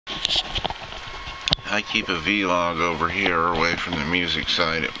I keep a vlog over here away from the music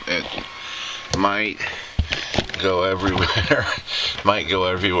side. It might go everywhere. Might go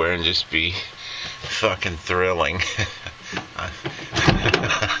everywhere and just be fucking thrilling.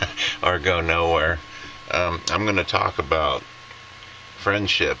 Or go nowhere. I'm going to talk about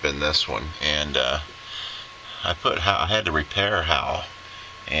friendship in this one. And I had to repair Hal.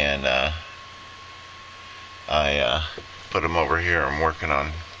 And I put him over here. I'm working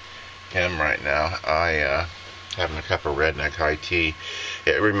on him right now. Having a cup of redneck high tea.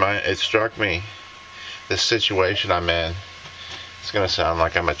 It struck me, this situation I'm in. It's gonna sound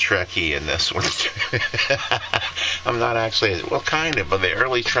like I'm a Trekkie in this one. I'm not actually. Well, kind of. But the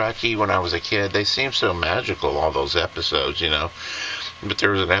early Trekkie when I was a kid, they seem so magical. All those episodes, you know. But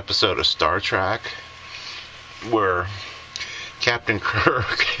there was an episode of Star Trek where Captain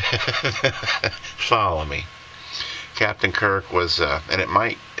Kirk. Follow me. Captain Kirk was, and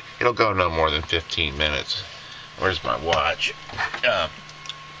it'll go no more than 15 minutes. Where's my watch?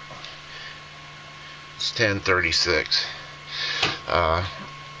 It's 10:36.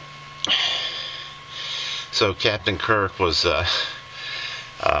 So Captain Kirk was,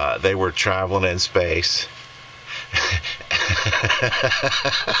 they were traveling in space.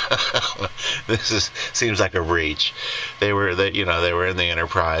 Seems like a reach. They were in the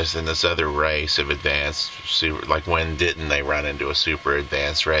Enterprise in this other race of advanced super. Like, when didn't they run into a super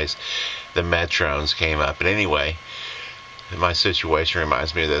advanced race? The Metrons came up, and anyway, my situation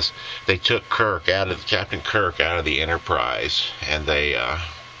reminds me of this. They took Captain Kirk out of the Enterprise, and they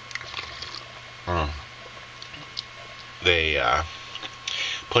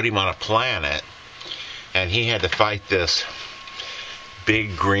put him on a planet, and he had to fight this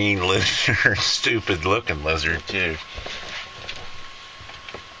big green lizard, stupid looking lizard too.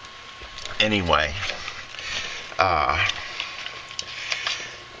 Anyway,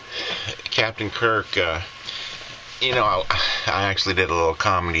 Captain Kirk, I actually did a little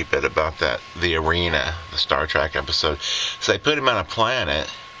comedy bit about the arena, the Star Trek episode. So they put him on a planet,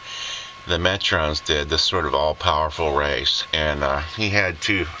 the Metrons did, this sort of all-powerful race, and he had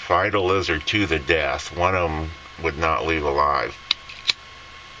to fight a lizard to the death. One of them would not leave alive.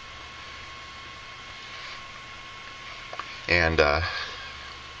 And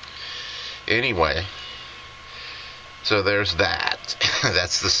anyway, so there's that.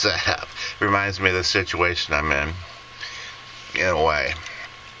 That's the setup. Reminds me of the situation I'm in a way.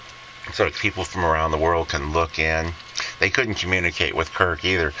 So people from around the world can look in. They couldn't communicate with Kirk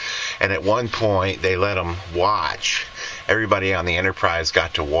either. And at one point, they let him watch. Everybody on the Enterprise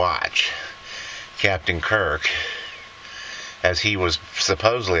got to watch Captain Kirk as he was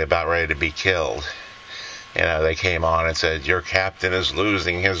supposedly about ready to be killed. They came on and said, "Your captain is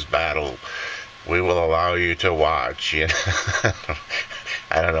losing his battle. We will allow you to watch."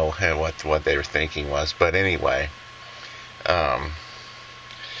 I don't know what they were thinking was, but anyway, there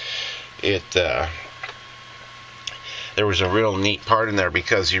was a real neat part in there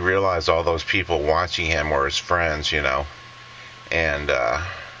because you realize all those people watching him were his friends, and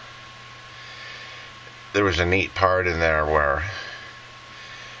there was a neat part in there where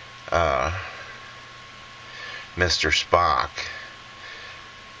Mr. Spock,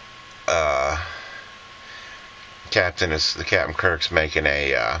 Captain Kirk's making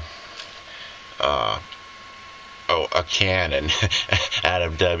a cannon out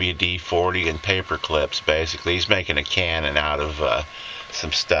of WD-40 and paper clips. Basically, he's making a cannon out of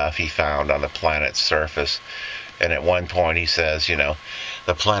some stuff he found on the planet's surface. And at one point he says,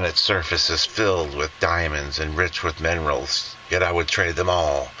 the planet's surface is filled with diamonds and rich with minerals, yet I would trade them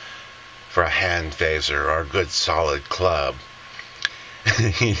all for a hand phaser or a good solid club.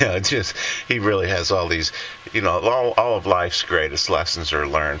 He really has all these, all of life's greatest lessons are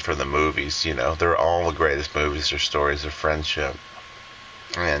learned from the movies. They're all the greatest movies are stories of friendship.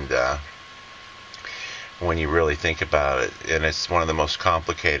 And when you really think about it, and it's one of the most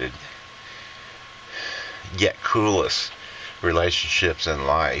complicated yet coolest relationships in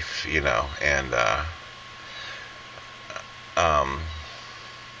life, and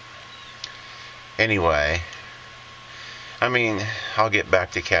anyway, I'll get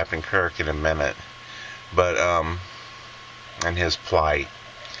back to Captain Kirk in a minute, but and his plight.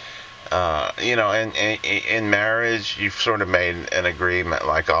 In marriage, you've sort of made an agreement,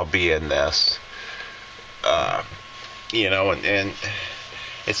 like, I'll be in this, and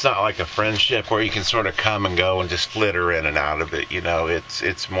it's not like a friendship where you can sort of come and go and just flitter in and out of it.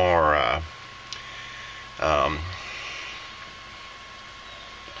 It's more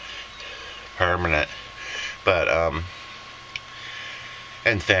permanent. But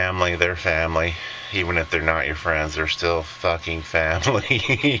and family, their family, even if they're not your friends, they're still fucking family.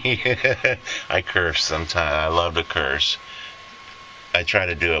 I curse sometimes. I love to curse. I try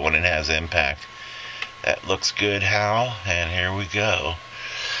to do it when it has impact. That looks good, Hal, and here we go.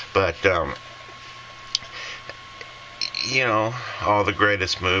 But, all the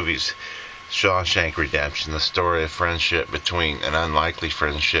greatest movies, Shawshank Redemption, the story of friendship between, an unlikely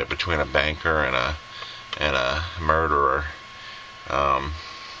friendship between a banker and a murderer.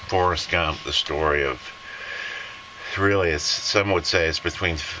 Forrest Gump, the story of, really, some would say it's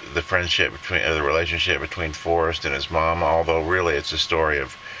between the relationship between Forrest and his mom, although really it's a story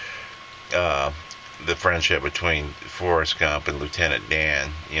of the friendship between Forrest Gump and Lieutenant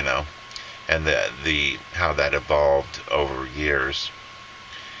Dan, and the how that evolved over years.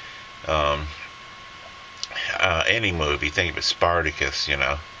 Any movie, think of it, Spartacus,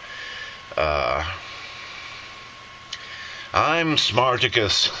 I'm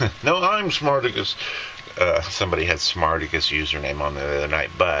Smarticus. No, I'm Smarticus. Somebody had Smarticus username on the other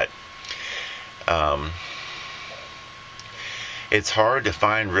night, but it's hard to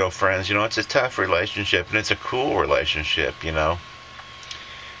find real friends. It's a tough relationship, and it's a cool relationship,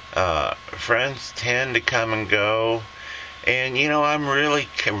 Friends tend to come and go, and, I'm really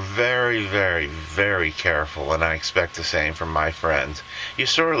very, very, very careful, and I expect the same from my friends. You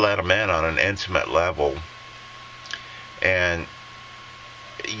sort of let them in on an intimate level, and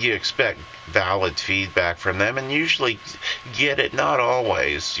you expect valid feedback from them, and usually get it. Not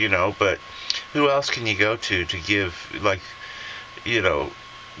always, but who else can you go to give,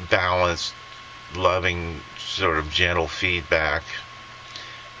 balanced, loving, sort of gentle feedback?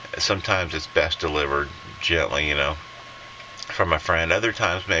 Sometimes it's best delivered gently, from a friend. Other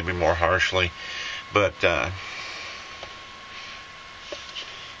times maybe more harshly, but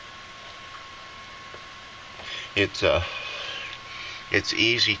it's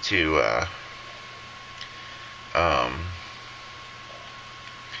easy to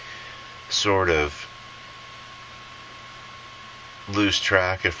sort of lose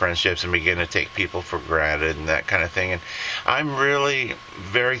track of friendships and begin to take people for granted and that kind of thing. And I'm really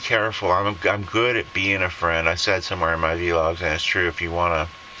very careful. I'm good at being a friend. I said somewhere in my vlogs, and it's true, if you want to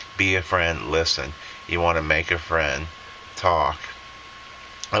be a friend, listen. You want to make a friend, talk.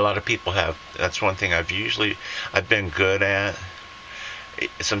 A lot of people have. That's one thing I've been good at.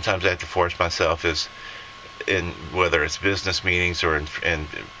 Sometimes I have to force myself, is in whether it's business meetings or in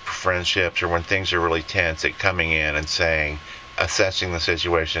friendships, or when things are really tense, at coming in and assessing the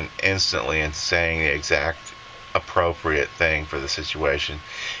situation instantly and saying the exact appropriate thing for the situation,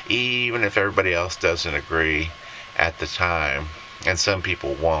 even if everybody else doesn't agree at the time, and some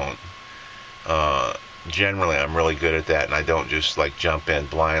people won't. Generally, I'm really good at that, and I don't just jump in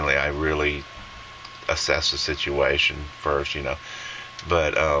blindly. I really assess the situation first,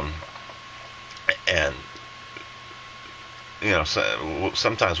 But and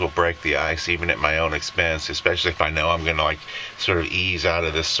sometimes we'll break the ice even at my own expense, especially if I know I'm going to sort of ease out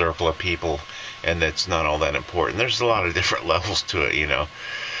of this circle of people, and it's not all that important. There's a lot of different levels to it,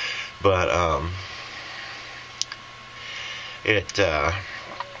 But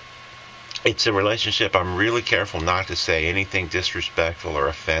it's a relationship. I'm really careful not to say anything disrespectful or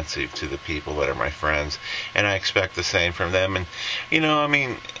offensive to the people that are my friends, and I expect the same from them. And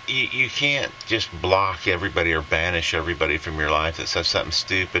you can't just block everybody or banish everybody from your life that says something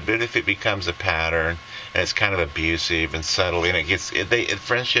stupid. But if it becomes a pattern and it's kind of abusive and subtle, and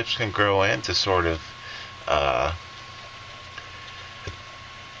friendships can grow into sort of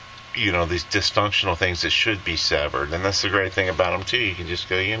these dysfunctional things that should be severed. And that's the great thing about them too. You can just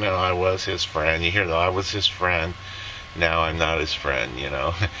go, I was his friend. You hear that I was his friend, now I'm not his friend,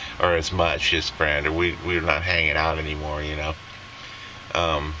 or as much his friend, or we're not hanging out anymore,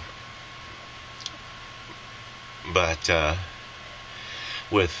 But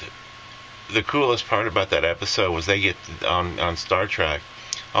with the coolest part about that episode was they get on Star Trek,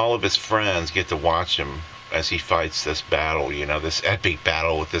 all of his friends get to watch him as he fights this battle, this epic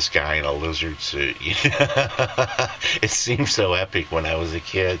battle with this guy in a lizard suit. It seemed so epic when I was a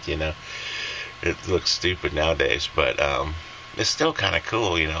kid, It looks stupid nowadays, but it's still kind of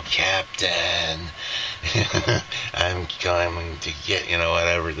cool, Captain, I'm coming to get,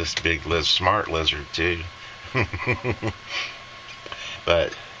 whatever, this big smart lizard too.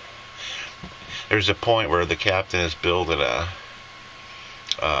 But there's a point where the captain is building a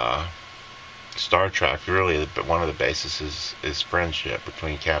Star Trek. Really, one of the bases is friendship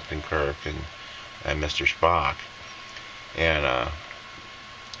between Captain Kirk and Mr. Spock. And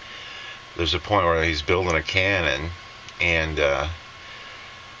there's a point where he's building a cannon, and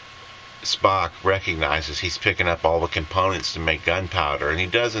Spock recognizes he's picking up all the components to make gunpowder, and he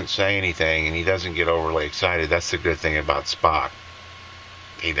doesn't say anything, and he doesn't get overly excited. That's the good thing about Spock.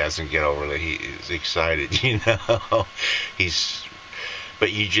 He doesn't get overly excited, you know.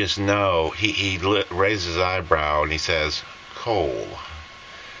 But you just know he raises his eyebrow and he says, "Coal,"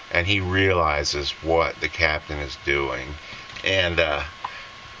 and he realizes what the captain is doing. And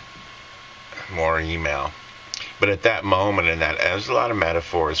more email. But at that moment, there's a lot of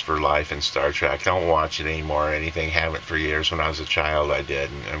metaphors for life in Star Trek. Don't watch it anymore or anything. Haven't for years. When I was a child, I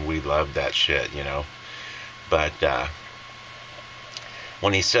did, and we loved that shit, you know. But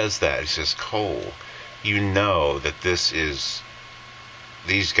when he says that, he says coal, you know that these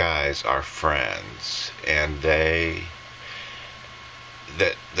guys are friends, and that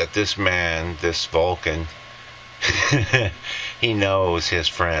this man, this Vulcan, he knows his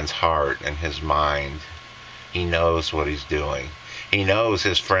friend's heart and his mind. He knows what he's doing. He knows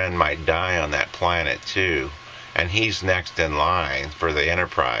his friend might die on that planet too, and he's next in line for the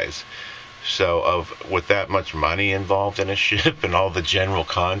Enterprise. So with that much money involved in a ship and all the general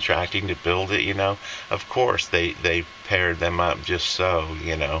contracting to build it, you know, of course they paired them up just so,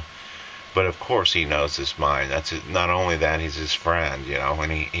 you know. But of course he knows his mind. That's it. Not only that, he's his friend, you know,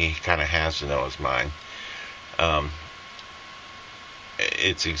 and he kind of has to know his mind.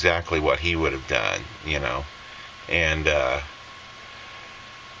 It's exactly what he would have done, you know. And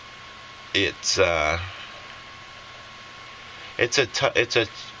it's a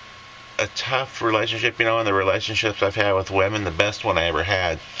tough relationship, you know. And the relationships I've had with women, the best one I ever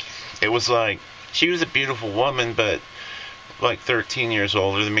had, it was like, she was a beautiful woman, but like 13 years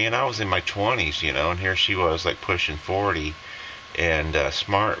older than me, and I was in my 20s, you know, and here she was like pushing 40, and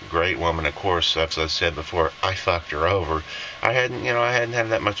smart, great woman. Of course, as I said before, I fucked her over. I hadn't had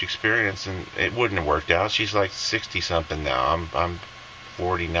that much experience, and it wouldn't have worked out. She's like 60 something now. I'm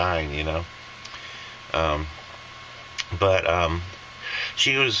 49, you know. But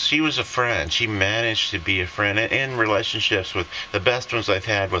she was a friend. She managed to be a friend in relationships with the best ones I've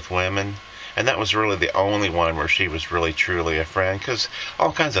had with women. And that was really the only one where she was really truly a friend, because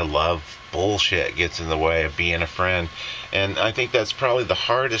all kinds of love bullshit gets in the way of being a friend. And I think that's probably the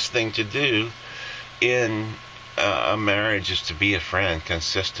hardest thing to do in a marriage, is to be a friend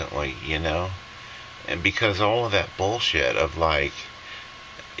consistently, you know. And because all of that bullshit of like,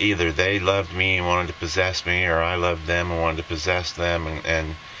 either they loved me and wanted to possess me, or I loved them and wanted to possess them,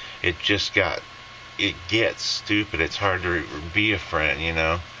 and it gets stupid. It's hard to be a friend, you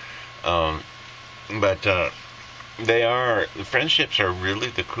know. But friendships are really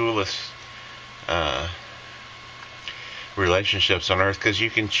the coolest relationships on Earth, because you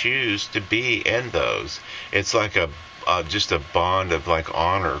can choose to be in those. It's like just a bond of like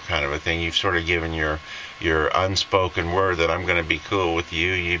honor kind of a thing. You've sort of given your unspoken word that I'm going to be cool with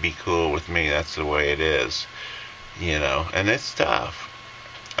you, you be cool with me. That's the way it is, you know. And it's tough.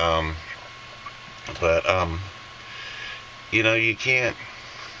 But you know, you can't.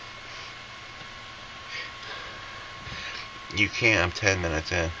 I'm 10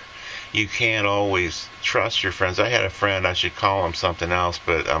 minutes in. You can't always trust your friends. I had a friend, I should call him something else,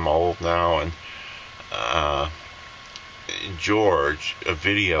 but I'm old now, and George, a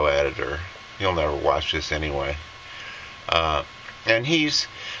video editor, he'll never watch this anyway, and he's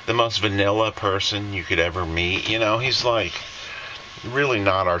the most vanilla person you could ever meet, you know. He's like really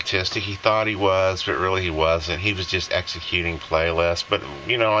not artistic. He thought he was, but really he wasn't. He was just executing playlists. But,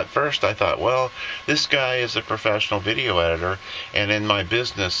 you know, at first I thought, well, this guy is a professional video editor, and in my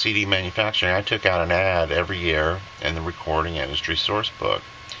business, CD manufacturing, I took out an ad every year in the recording industry source book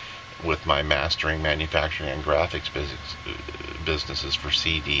with my mastering, manufacturing, and graphics businesses for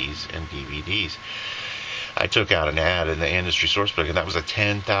CDs and DVDs. I took out an ad in the industry source book, and that was a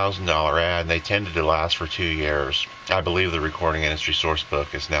 $10,000 ad, and they tended to last for 2 years. I believe the recording industry source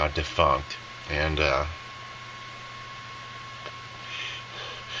book is now defunct. And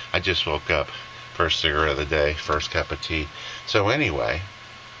I just woke up, first cigarette of the day, first cup of tea. So anyway,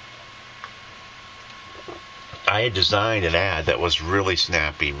 I had designed an ad that was really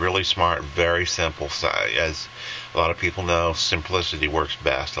snappy, really smart, very simple. As a lot of people know, simplicity works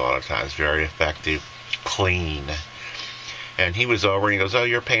best a lot of times. Very effective, clean. And he was over and he goes, "Oh,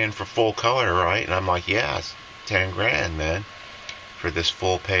 you're paying for full color, right?" And I'm like, "Yeah, it's 10 grand, man, for this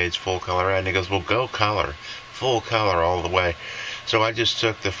full page, full color ad." And he goes, "Well, go color, full color all the way." So I just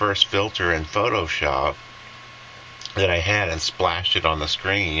took the first filter in Photoshop that I had and splashed it on the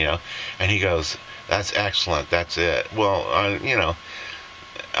screen, you know. And he goes, "That's excellent, that's it." Well, you know,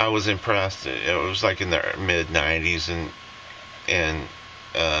 I was impressed. It was like in the mid-90s, and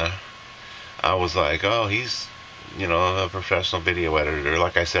I was like, "Oh, he's a professional video editor.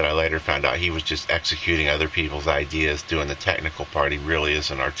 Like I said, I later found out he was just executing other people's ideas, doing the technical part. He really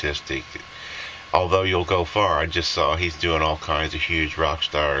isn't artistic. Although you'll go far, I just saw he's doing all kinds of huge rock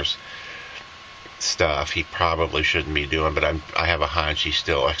stars stuff he probably shouldn't be doing, but I have a hunch he's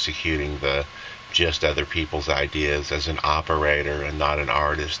still executing just other people's ideas as an operator and not an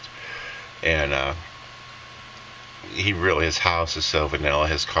artist. And his house is so vanilla,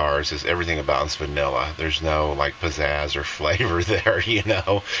 his cars, everything about it's vanilla. There's no like pizzazz or flavor there,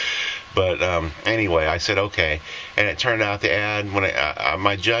 But anyway, I said okay, and it turned out the ad when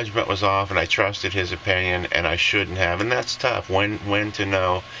my judgment was off, and I trusted his opinion, and I shouldn't have, and that's tough. When to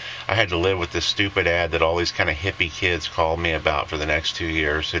know? I had to live with this stupid ad that all these kind of hippie kids called me about for the next 2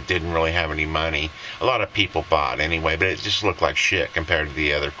 years. It didn't really have any money. A lot of people bought anyway, but it just looked like shit compared to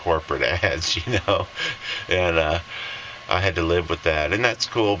the other corporate ads, And I had to live with that, and that's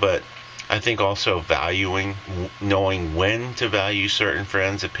cool. But I think also knowing when to value certain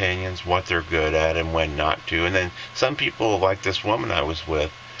friends' opinions, what they're good at, and when not to. And then some people, like this woman I was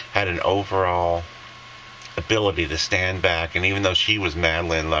with, had an overall ability to stand back, and even though she was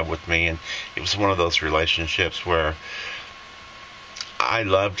madly in love with me, and it was one of those relationships where I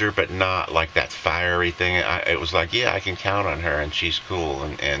loved her, but not like that fiery thing. It was like, yeah, I can count on her, and she's cool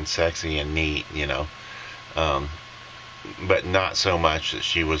and sexy and neat, but not so much that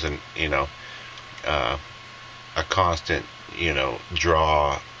she was a constant,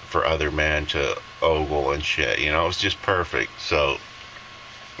 draw for other men to ogle and shit. It was just perfect. So,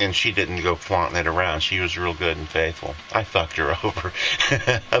 and she didn't go flaunting it around. She was real good and faithful. I fucked her over.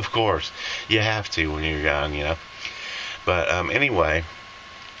 Of course. You have to when you're young, But anyway,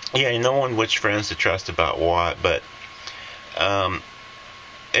 yeah, knowing which friends to trust about what, but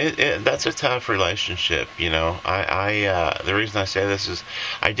that's a tough relationship, the reason I say this is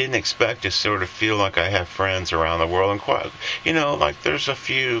I didn't expect to sort of feel like I have friends around the world, and quite, like there's a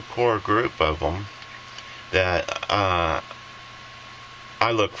few core group of them that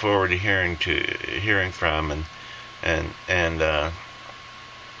I look forward to hearing from, and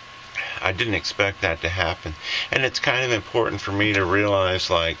I didn't expect that to happen. And it's kind of important for me to realize,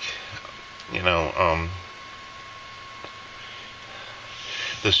 like,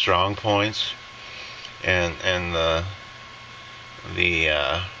 the strong points and the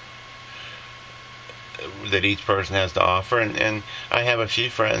that each person has to offer. And I have a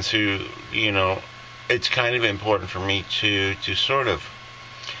few friends who, it's kind of important for me to sort of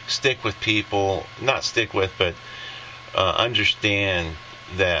stick with people, not stick with, but understand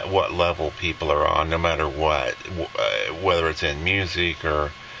that what level people are on, no matter what, whether it's in music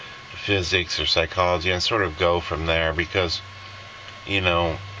or physics or psychology, and sort of go from there, because you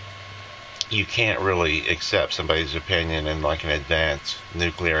can't really accept somebody's opinion in like an advanced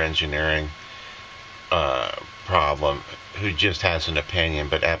nuclear engineering problem who just has an opinion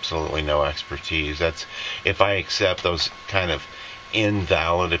but absolutely no expertise. That's, if I accept those kind of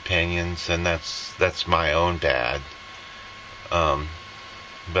invalid opinions, then that's my own bad.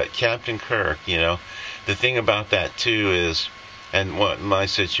 But Captain Kirk, the thing about that too is, and what my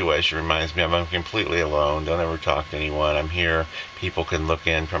situation reminds me of, I'm completely alone, don't ever talk to anyone. I'm here, people can look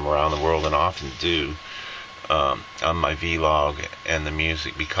in from around the world, and often do, on my vlog and the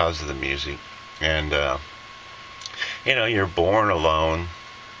music, because of the music. And you're born alone,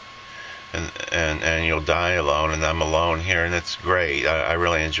 and you'll die alone, and I'm alone here, and it's great. I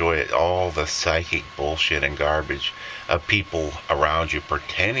really enjoy it. All the psychic bullshit and garbage of people around you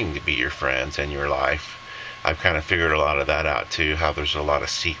pretending to be your friends in your life. I've kind of figured a lot of that out too, how there's a lot of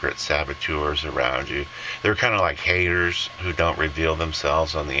secret saboteurs around you. They're kind of like haters who don't reveal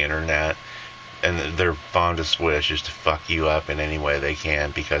themselves on the internet, and their fondest wish is to fuck you up in any way they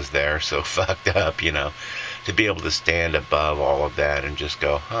can because they're so fucked up, to be able to stand above all of that and just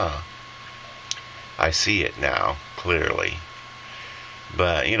go, I see it now, clearly.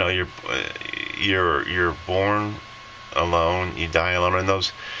 But, you're born alone, you die alone,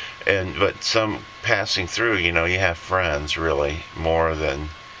 but some passing through, you have friends, really, more than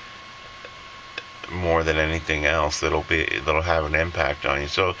anything else that'll have an impact on you.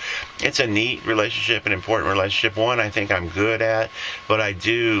 So it's a neat relationship, an important relationship, one I think I'm good at, but I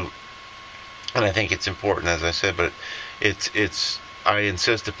do, and I think it's important, as I said, but I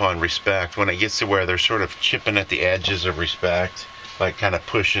insist upon respect. When it gets to where they're sort of chipping at the edges of respect, like kind of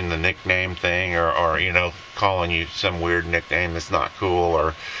pushing the nickname thing, or calling you some weird nickname that's not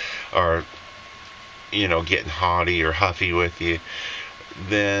cool, or getting haughty or huffy with you,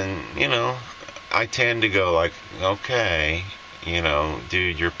 then I tend to go like, okay,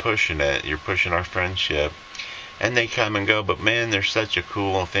 dude, you're pushing it, you're pushing our friendship. And they come and go, but man, they're such a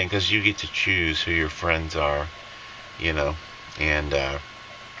cool thing, because you get to choose who your friends are. and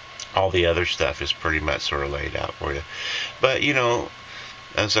all the other stuff is pretty much sort of laid out for you. But,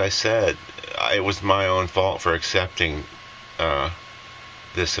 as I said, it was my own fault for accepting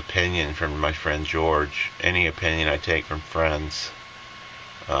this opinion from my friend George. Any opinion I take from friends,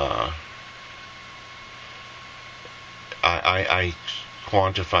 I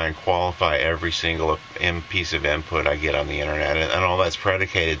quantify and qualify every single piece of input I get on the internet, and all that's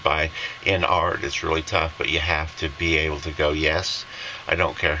predicated by, in art, it's really tough, but you have to be able to go, yes, I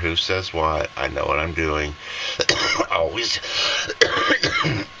don't care who says what, I know what I'm doing, always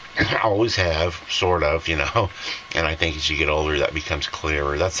always have, sort of, and I think as you get older that becomes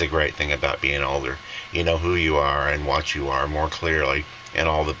clearer. That's the great thing about being older. You know who you are and what you are more clearly, and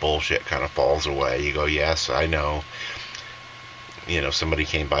all the bullshit kind of falls away. You go, yes, I know. Somebody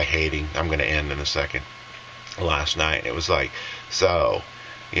came by hating. I'm going to end in a second. Last night, it was like, so,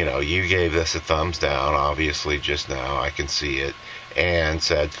 you gave this a thumbs down, obviously, just now. I can see it. And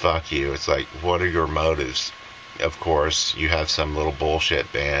said, fuck you. It's like, what are your motives? Of course, you have some little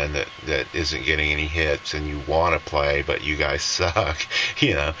bullshit band that isn't getting any hits, and you want to play, but you guys suck,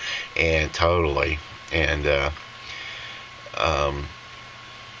 and totally. And,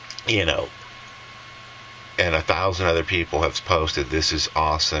 and 1,000 other people have posted, this is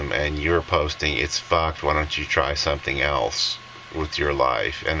awesome, and you're posting, it's fucked, why don't you try something else with your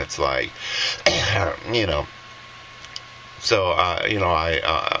life? And it's like, so,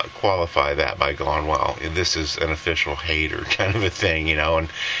 I qualify that by going, well, this is an official hater kind of a thing, and I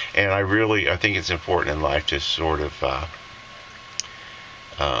think it's important in life to sort of,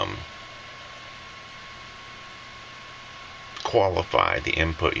 qualify the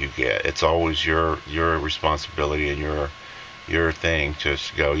input you get. It's always your responsibility and your thing to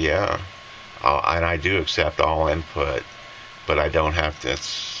go, yeah, and I do accept all input, but I don't have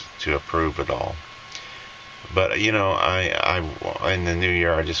to approve it all. But I in the new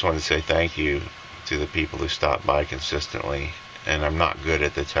year, I just wanted to say thank you to the people who stop by consistently. And I'm not good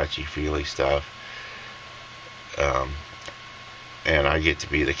at the touchy-feely stuff. And I get to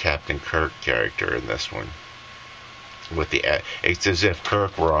be the Captain Kirk character in this one. It's as if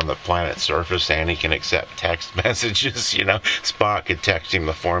Kirk were on the planet's surface and he can accept text messages. Spock could text him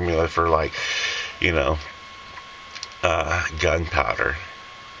the formula for gunpowder.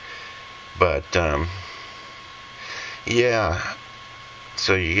 But yeah.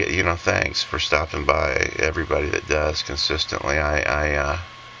 So you get, thanks for stopping by, everybody that does consistently. I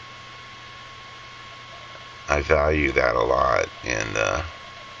value that a lot, and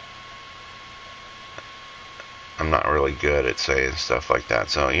I'm not really good at saying stuff like that.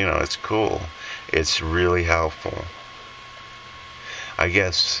 So, it's cool. It's really helpful. I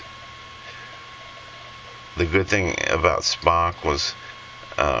guess the good thing about Spock was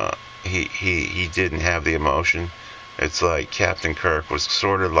he didn't have the emotion. It's like Captain Kirk was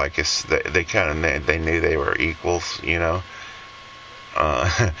sort of like they knew they were equals,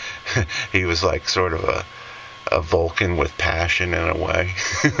 He was like sort of a Vulcan with passion in a way.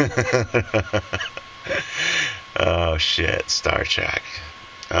 Oh shit, Star Trek.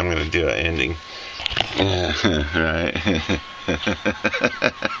 I'm gonna do an ending. Right.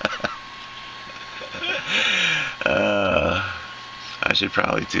 I should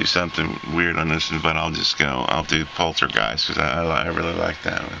probably do something weird on this one, but I'll do Poltergeist, because I really like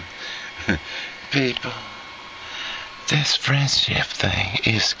that one. People, this friendship thing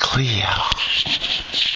is clear.